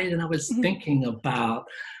night, and I was thinking about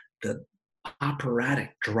the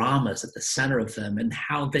operatic dramas at the center of them and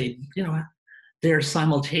how they they're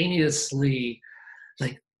simultaneously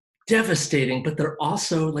like devastating, but they're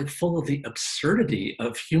also like full of the absurdity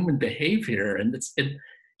of human behavior. And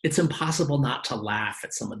it's impossible not to laugh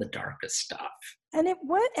at some of the darkest stuff. And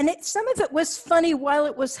some of it was funny while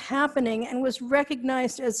it was happening and was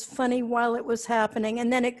recognized as funny while it was happening.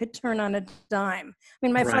 And then it could turn on a dime. I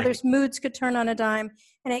mean, my father's moods could turn on a dime,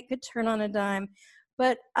 and it could turn on a dime.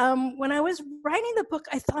 But when I was writing the book,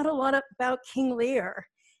 I thought a lot about King Lear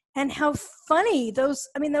and how funny those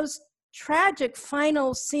tragic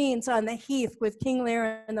final scenes on the heath with King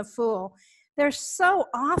Lear and the fool, they're so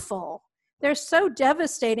awful. They're so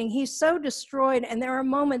devastating. He's so destroyed, and there are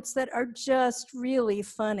moments that are just really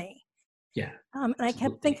funny. Yeah. And I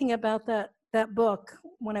kept thinking about that book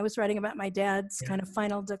when I was writing about my dad's kind of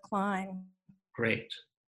final decline. Great.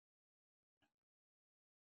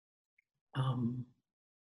 Are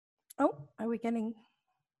we getting?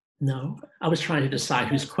 No, I was trying to decide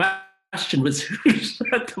whose question was whose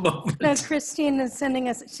at the moment. No, Christine is sending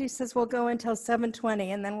us. She says we'll go until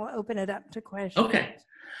 7:20, and then we'll open it up to questions. Okay.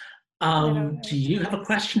 Do you have a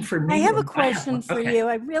question for me? I have a question for you.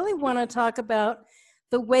 I really want to talk about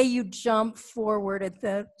the way you jump forward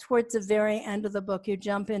towards the very end of the book. You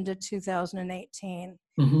jump into 2018,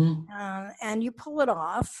 and you pull it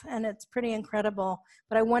off, and it's pretty incredible.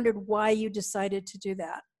 But I wondered why you decided to do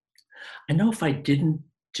that. I know if I didn't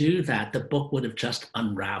do that, the book would have just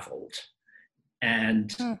unraveled, and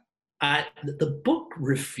the book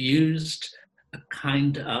refused a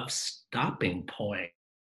kind of stopping point.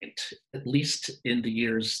 At least in the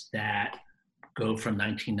years that go from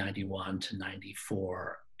 1991 to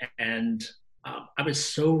 94. And I was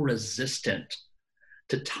so resistant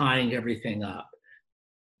to tying everything up,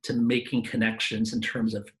 to making connections in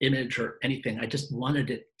terms of image or anything. I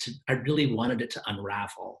really wanted it to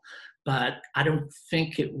unravel. But I don't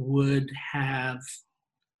think it wouldn't have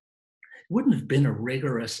been a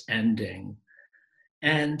rigorous ending.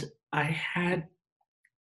 And I had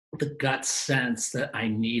the gut sense that I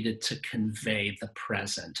needed to convey the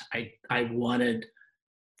present. I wanted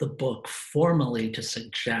the book formally to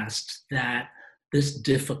suggest that this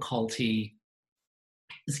difficulty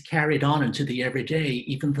is carried on into the everyday,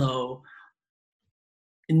 even though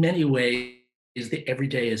in many ways the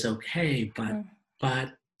everyday is okay,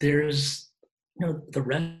 but there's the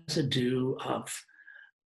residue of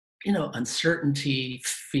uncertainty,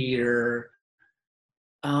 fear,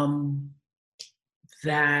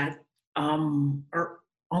 that are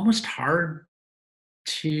almost hard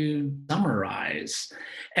to summarize.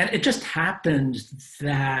 And it just happened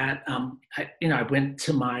that I went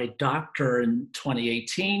to my doctor in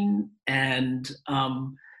 2018, and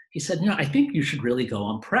he said, I think you should really go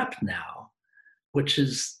on PrEP now, which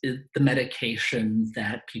is the medication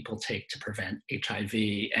that people take to prevent HIV.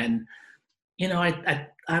 And I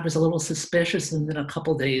was a little suspicious, and then a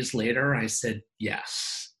couple days later I said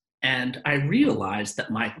yes. And I realized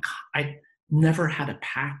that I never had a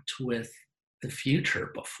pact with the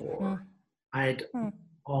future before. I'd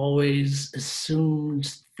always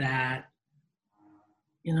assumed that,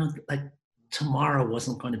 like tomorrow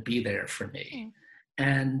wasn't going to be there for me.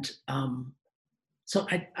 And so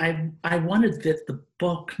I wanted the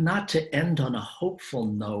book not to end on a hopeful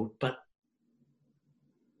note, but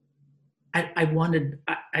I wanted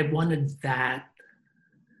that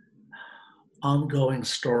ongoing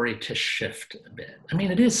story to shift a bit. I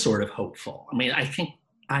mean, it is sort of hopeful. I mean, I think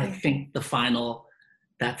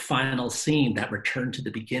that final scene, that return to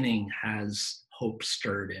the beginning, has hope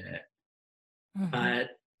stirred in it.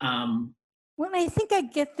 But well, I think I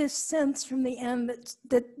get this sense from the end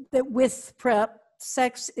that with PrEP,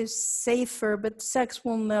 sex is safer, but sex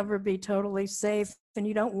will never be totally safe, and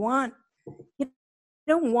you don't want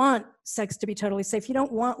sex to be totally safe. You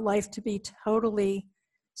don't want life to be totally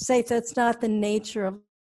safe. That's not the nature of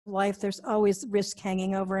life. There's always risk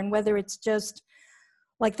hanging over. And whether it's just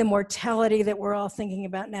like the mortality that we're all thinking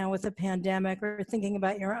about now with the pandemic, or thinking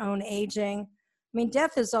about your own aging. I mean,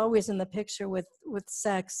 death is always in the picture with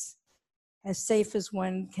sex, as safe as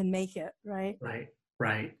one can make it, right?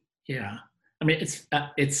 Right. Yeah. I mean,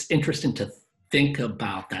 it's interesting to think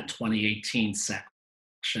about that 2018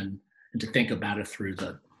 section and to think about it through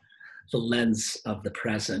the lens of the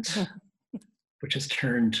present, which has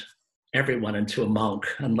turned everyone into a monk,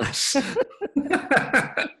 unless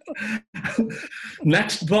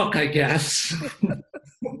next book, I guess.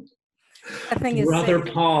 Brother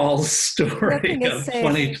safe. Paul's story of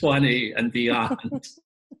 2020 and beyond.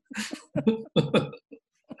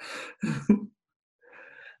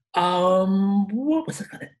 What was I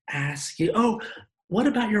going to ask you? Oh, what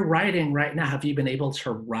about your writing right now? Have you been able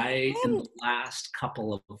to write in the last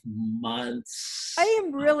couple of months? I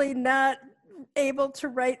am really not able to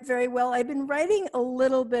write very well. I've been writing a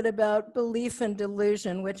little bit about belief and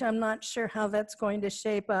delusion, which I'm not sure how that's going to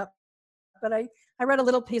shape up. But I read a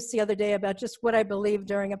little piece the other day about just what I believe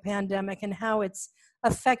during a pandemic and how it's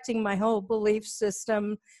affecting my whole belief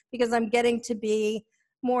system, because I'm getting to be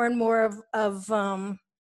more and more of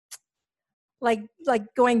like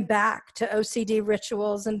going back to OCD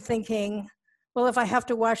rituals and thinking, well, if I have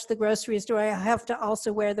to wash the groceries, do I have to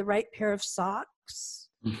also wear the right pair of socks?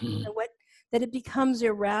 Mm-hmm. You know, that it becomes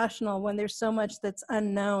irrational when there's so much that's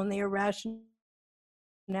unknown. The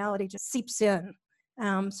irrationality just seeps in.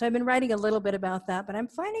 So I've been writing a little bit about that, but I'm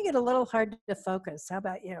finding it a little hard to focus. How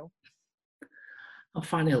about you? I'm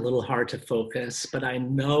finding it a little hard to focus, but I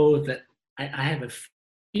know that I have a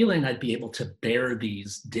feeling I'd be able to bear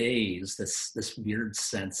these days, this weird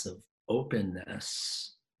sense of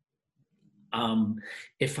openness,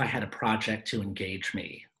 if I had a project to engage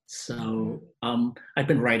me. So I've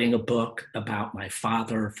been writing a book about my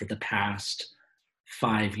father for the past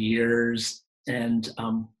 5 years, and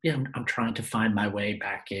I'm trying to find my way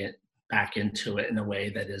back into it in a way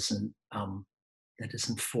that isn't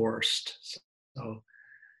forced. So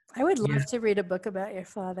I would love to read a book about your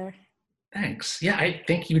father. Thanks. Yeah, I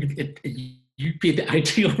think you'd be the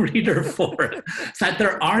ideal reader for it. That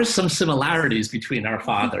there are some similarities between our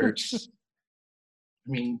fathers. I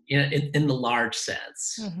mean, in the large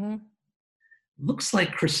sense. Mm-hmm. Looks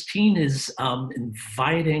like Christine is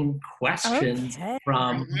inviting questions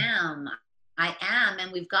from. I am,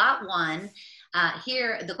 and we've got one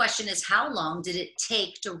here. The question is, how long did it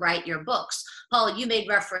take to write your books? Paul, you made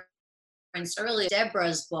reference earlier.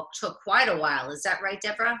 Deborah's book took quite a while. Is that right,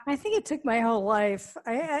 Deborah? I think it took my whole life.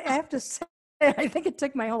 I have to say, I think it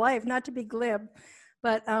took my whole life, not to be glib,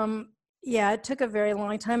 but yeah, it took a very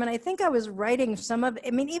long time. And I think I was writing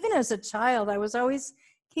even as a child, I was always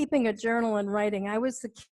keeping a journal and writing. I was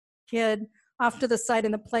the kid off to the side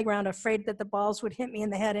in the playground, afraid that the balls would hit me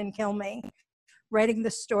in the head and kill me, writing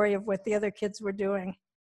the story of what the other kids were doing.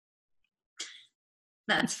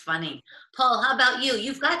 That's funny. Paul, how about you?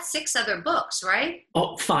 You've got 6 other books, right?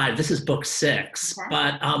 Oh, 5. This is book 6. Okay.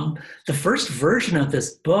 But the first version of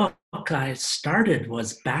this book I started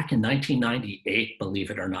was back in 1998, believe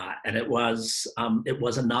it or not, and it was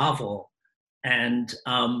a novel, and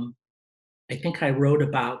I think I wrote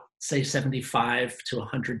about, say, 75 to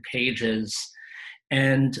 100 pages,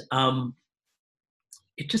 and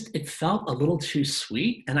it felt a little too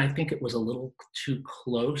sweet, and I think it was a little too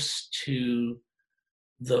close to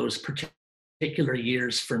those particular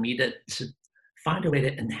years for me to find a way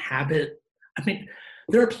to inhabit. I mean,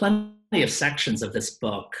 there are plenty of sections of this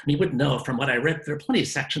book. You would know from what I read, there are plenty of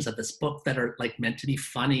sections of this book that are like meant to be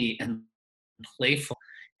funny and playful.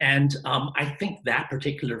 And I think that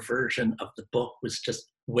particular version of the book was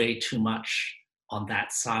just way too much on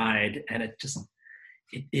that side. And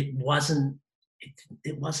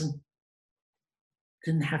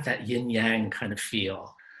didn't have that yin yang kind of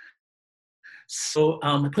feel. So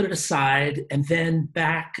I put it aside, and then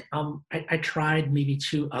back, I tried maybe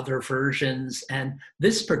 2 other versions, and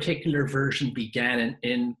this particular version began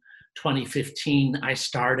in 2015. I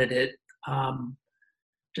started it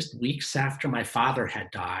just weeks after my father had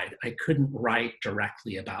died. I couldn't write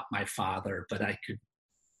directly about my father, but I could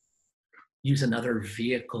use another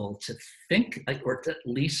vehicle to think, or at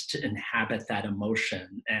least to inhabit that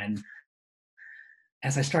emotion. And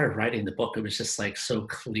as I started writing the book, it was just like so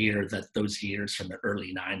clear that those years from the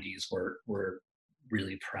early 90s were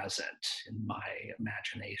really present in my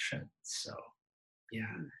imagination. So yeah,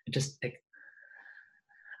 a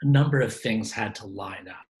number of things had to line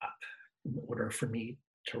up in order for me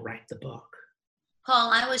to write the book. Paul,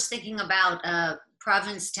 I was thinking about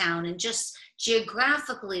Provincetown and just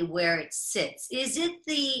geographically where it sits. Is it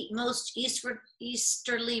the most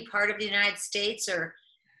easterly part of the United States, or?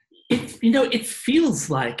 It feels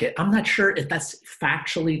like it. I'm not sure if that's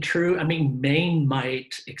factually true. I mean, Maine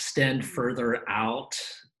might extend further out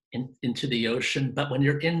into the ocean, but when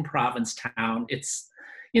you're in Provincetown, it's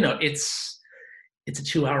a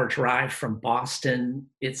 2-hour drive from Boston.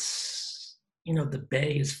 It's, the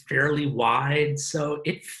bay is fairly wide, so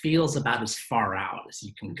it feels about as far out as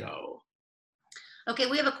you can go. Okay,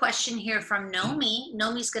 we have a question here from Nomi.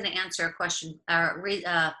 Nomi's going to answer a question,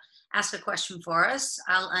 ask a question for us.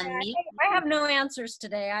 I'll unmute. I have no answers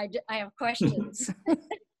today. I have questions.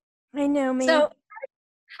 I know me. So,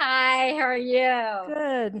 hi, how are you?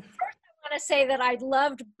 Good. First, I want to say that I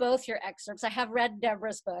loved both your excerpts. I have read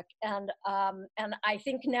Deborah's book, and I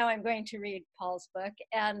think now I'm going to read Paul's book.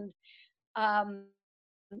 And I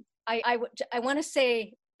want to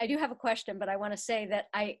say, I do have a question, but I want to say that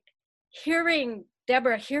hearing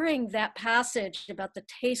Deborah, hearing that passage about the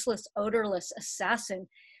tasteless, odorless assassin,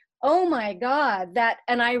 oh my God,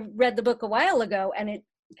 and I read the book a while ago, and it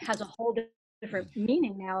has a whole different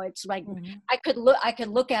meaning now. It's like, I could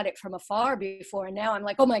look at it from afar before, and now I'm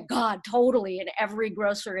like, oh my God, totally. In every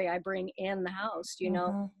grocery I bring in the house, you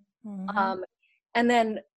know? And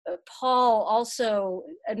then Paul, also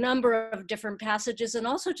a number of different passages, and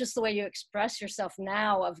also just the way you express yourself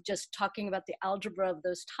now, of just talking about the algebra of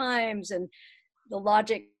those times and the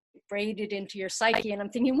logic braided into your psyche. And I'm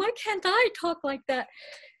thinking, why can't I talk like that?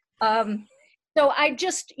 So I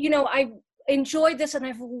just, I enjoyed this, and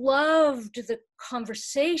I've loved the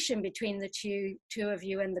conversation between the two of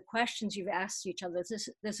you and the questions you've asked each other.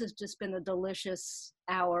 This has just been a delicious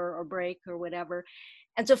hour or break or whatever.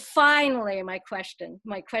 And so finally, my question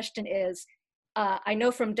is, I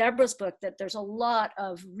know from Deborah's book that there's a lot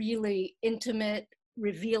of really intimate,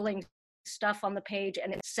 revealing stuff on the page,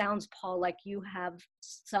 and it sounds, Paul, like you have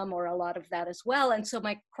some or a lot of that as well. And so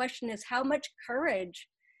my question is, how much courage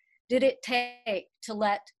did it take to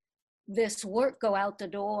let this work go out the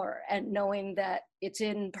door, and knowing that it's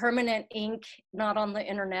in permanent ink, not on the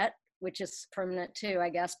internet, which is permanent too, I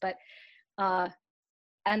guess, but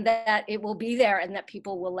and that it will be there and that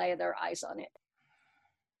people will lay their eyes on it?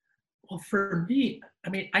 Well, for me,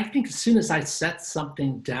 I mean, I think as soon as I set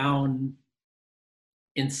something down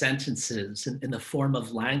in sentences, in the form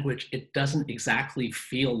of language, it doesn't exactly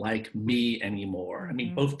feel like me anymore. I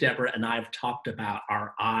mean, both Deborah and I have talked about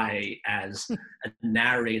our I as a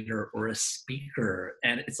narrator or a speaker.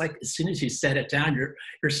 And it's like, as soon as you set it down,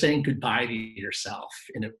 you're saying goodbye to yourself.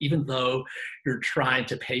 And even though you're trying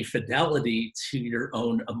to pay fidelity to your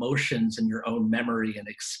own emotions and your own memory and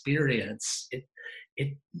experience,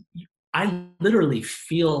 I literally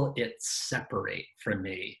feel it separate from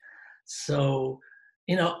me. So,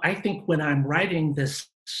 I think when I'm writing this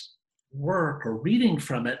work or reading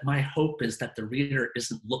from it, my hope is that the reader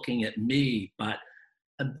isn't looking at me, but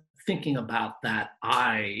I'm thinking about that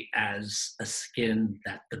I as a skin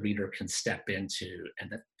that the reader can step into,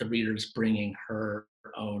 and that the reader's bringing her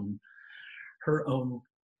own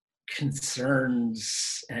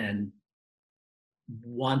concerns and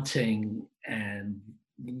wanting and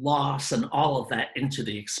loss and all of that into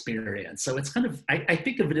the experience. So it's kind of, I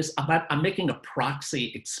think of it as I'm making a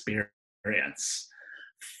proxy experience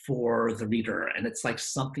for the reader, and it's like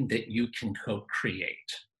something that you can co-create.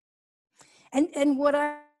 And what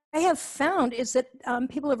I have found is that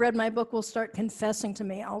people who have read my book will start confessing to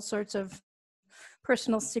me all sorts of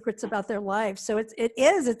personal secrets about their lives. So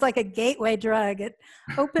it's like a gateway drug. It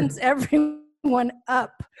opens everyone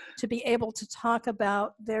up to be able to talk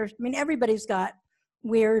about everybody's got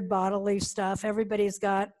weird bodily stuff. Everybody's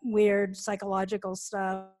got weird psychological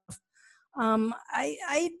stuff.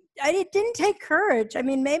 I didn't take courage. I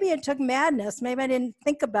mean, maybe it took madness. Maybe I didn't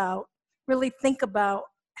really think about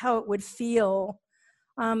how it would feel.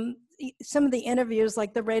 Some of the interviews,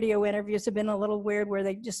 like the radio interviews, have been a little weird, where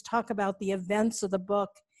they just talk about the events of the book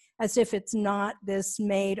as if it's not this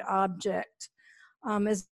made object,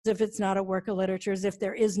 as if it's not a work of literature, as if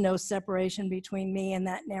there is no separation between me and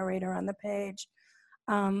that narrator on the page.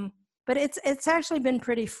 But it's actually been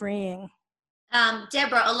pretty freeing.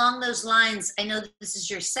 Deborah, along those lines, I know that this is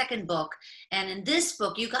your second book, and in this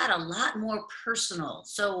book, you got a lot more personal.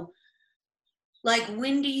 So, like,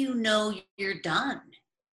 when do you know you're done?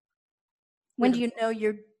 When do you know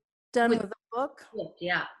you're done with the book?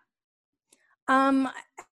 Yeah.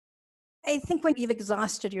 I think when you've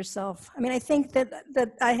exhausted yourself. I mean, I think that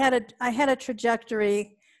I had a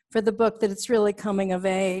trajectory for the book that it's really coming of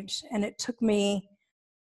age, and it took me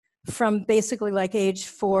from basically like age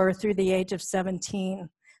 4 through the age of 17.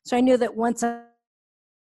 So I knew that once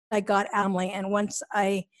I got Emily, and once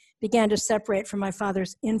I began to separate from my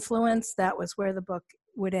father's influence, that was where the book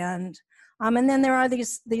would end. And then there are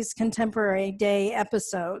these contemporary day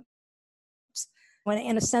episodes, when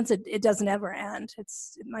in a sense it doesn't ever end.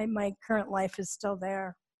 It's my current life is still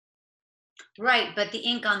there. Right, but the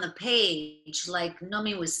ink on the page, like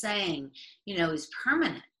Nomi was saying, is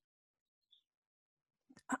permanent.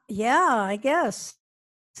 Yeah, I guess.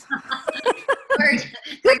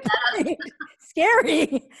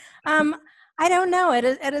 Scary. I don't know.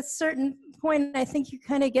 At a certain point, I think you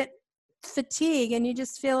kind of get fatigue, and you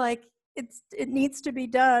just feel like it needs to be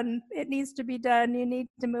done. It needs to be done. You need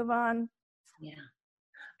to move on. Yeah.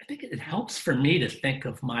 I think it helps for me to think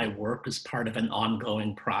of my work as part of an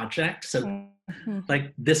ongoing project. So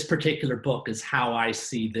like this particular book is how I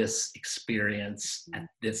see this experience at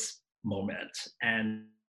this moment. And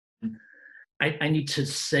I need to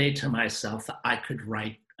say to myself that I could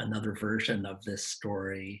write another version of this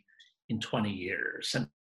story in 20 years and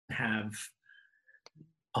have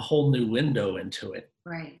a whole new window into it,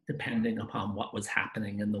 Right. depending upon what was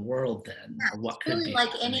happening in the world then, or what It's could really be like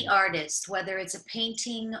happening. any artist, whether it's a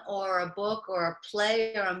painting or a book or a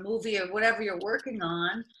play or a movie or whatever you're working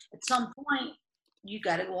on, at some point you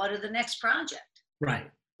got to go on to the next project. Right.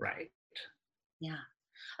 Yeah.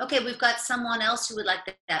 Okay, we've got someone else who would like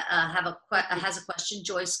to has a question.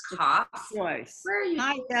 Joyce Koff. Joyce. Where are you?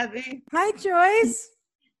 Hi, Debbie. Hi, Joyce.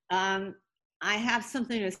 I have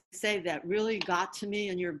something to say that really got to me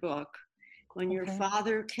in your book when your Okay.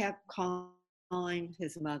 father kept calling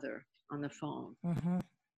his mother on the phone,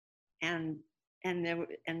 and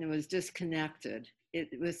there was disconnected.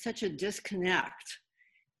 It was such a disconnect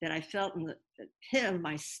that I felt in the pit of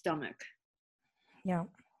my stomach. Yeah.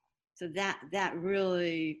 So that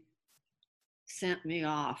really sent me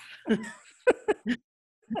off.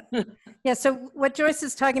 Yeah, so what Joyce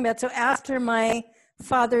is talking about, so after my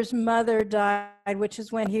father's mother died, which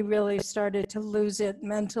is when he really started to lose it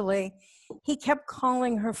mentally, he kept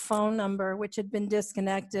calling her phone number, which had been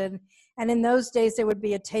disconnected. And in those days, there would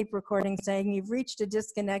be a tape recording saying, "You've reached a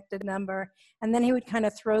disconnected number." And then he would kind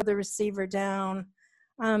of throw the receiver down.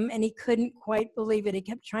 And he couldn't quite believe it. He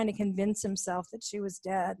kept trying to convince himself that she was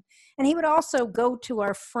dead. And he would also go to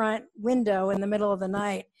our front window in the middle of the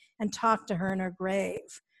night and talk to her in her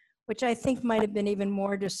grave, which I think might have been even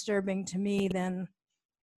more disturbing to me than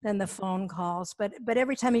the phone calls. But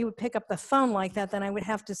every time he would pick up the phone like that, then I would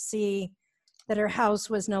have to see that her house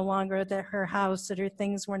was no longer her house, that her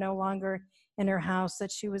things were no longer in her house,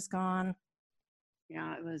 that she was gone.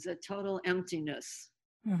 Yeah, it was a total emptiness.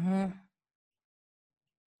 Mm-hmm.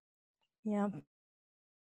 Yeah.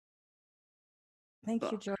 Thank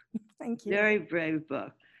you, Joy. Thank you. Very brave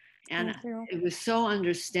book. And Thank you. it was so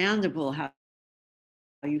understandable how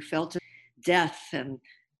you felt death, and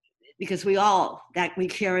because we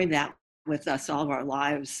carry that with us all of our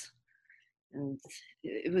lives. And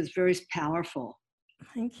it was very powerful.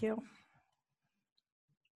 Thank you.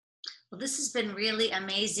 Well, this has been really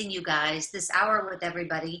amazing, you guys, this hour with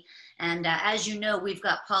everybody. And as you know, we've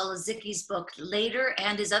got Paul Lizicki's book Later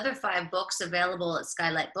and his other 5 books available at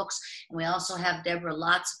Skylight Books. And we also have Deborah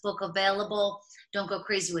Lott's book available, Don't Go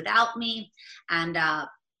Crazy Without Me. And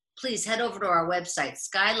please head over to our website,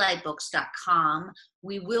 skylightbooks.com.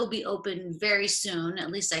 We will be open very soon.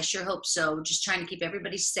 At least I sure hope so. Just trying to keep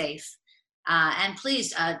everybody safe. And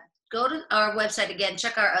please go to our website again,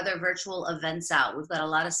 check our other virtual events out. We've got a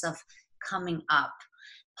lot of stuff coming up.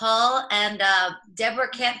 Paul and Deborah,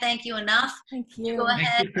 can't thank you enough. Thank you. Go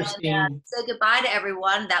ahead you, Christine. and say goodbye to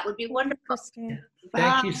everyone. That would be wonderful. Christine.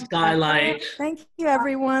 Thank you, Skylight. Thank you,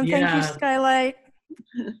 everyone. Thank you, Yeah. Skylight.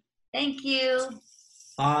 Thank you.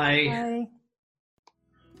 Bye. Bye.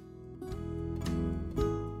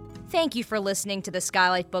 Thank you for listening to the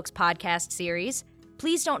Skylight Books podcast series.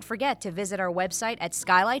 Please don't forget to visit our website at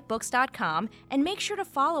skylightbooks.com and make sure to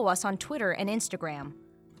follow us on Twitter and Instagram.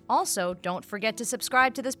 Also, don't forget to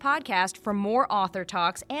subscribe to this podcast for more author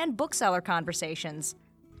talks and bookseller conversations.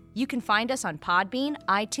 You can find us on Podbean,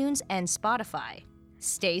 iTunes, and Spotify.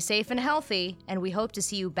 Stay safe and healthy, and we hope to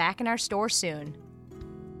see you back in our store soon.